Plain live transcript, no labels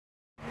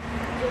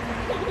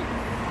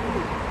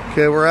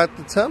Okay, we're at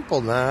the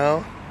temple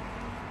now.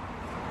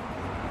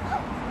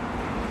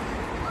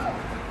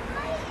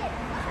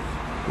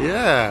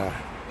 Yeah.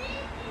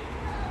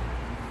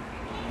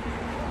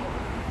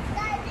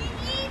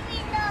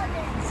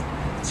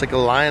 It's like a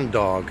lion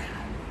dog,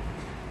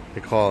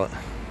 they call it.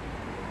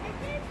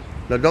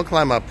 No, don't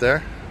climb up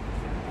there.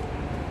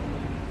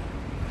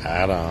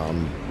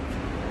 Adam.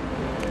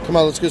 Come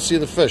on, let's go see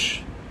the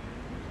fish.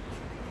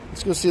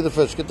 Let's go see the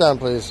fish. Get down,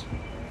 please.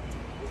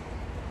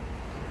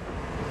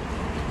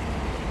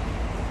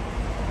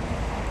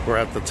 We're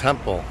at the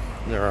temple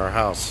near our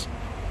house.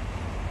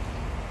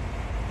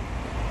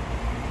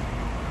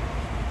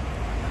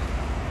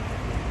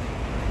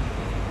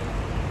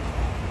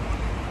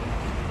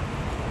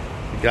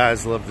 The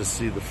guys love to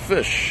see the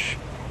fish.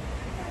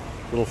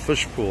 Little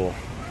fish pool.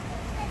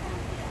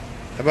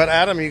 How about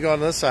Adam? You go on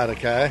this side,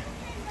 okay?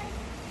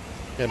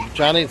 Yeah,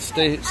 Johnny,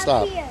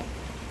 stop.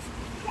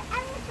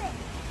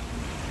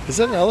 Is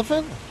that an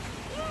elephant?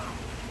 Yeah.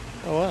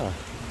 Oh, wow.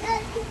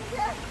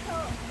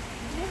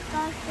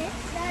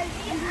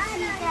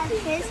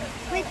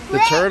 The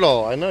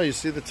turtle. I know, you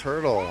see the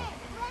turtle.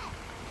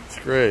 It's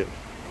great.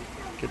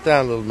 Get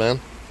down, little man.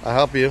 I'll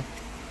help you.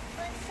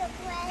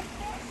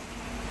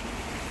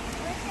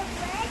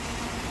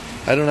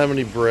 I don't have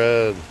any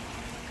bread.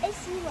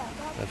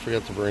 I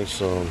forgot to bring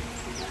some.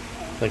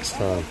 Next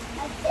time.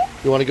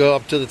 You want to go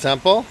up to the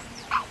temple?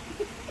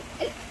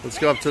 Let's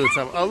go up to the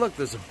temple. Oh, look,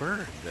 there's a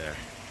bird there.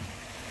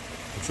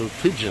 It's a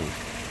pigeon.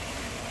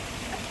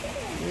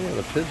 Yeah,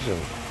 the pigeon.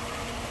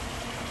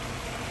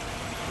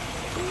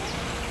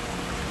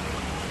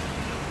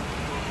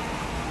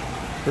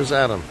 Where's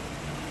Adam?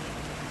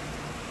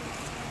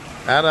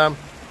 Adam.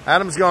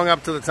 Adam's going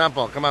up to the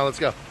temple. Come on, let's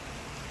go.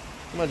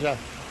 Come on, John.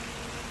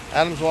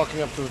 Adam's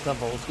walking up to the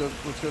temple. Let's go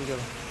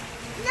together.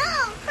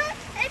 No,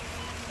 it's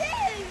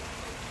too.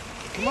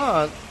 Come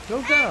on,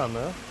 go down,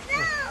 man. No.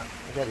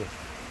 I got you.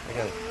 I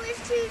got it. I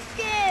was too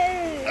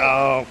scared.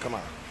 Oh, come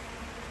on.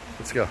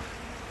 Let's go.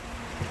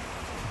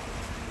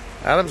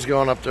 Adam's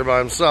going up there by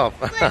himself.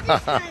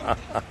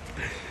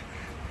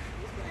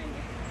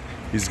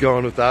 He's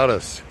going without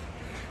us.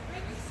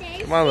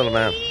 Come on, little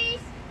man.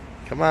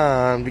 Come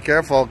on, be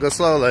careful. Go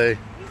slowly.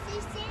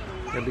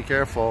 Yeah, be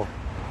careful.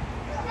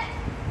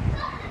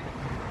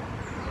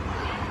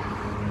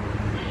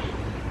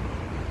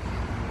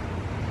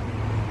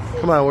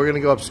 Come on, we're going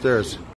to go upstairs.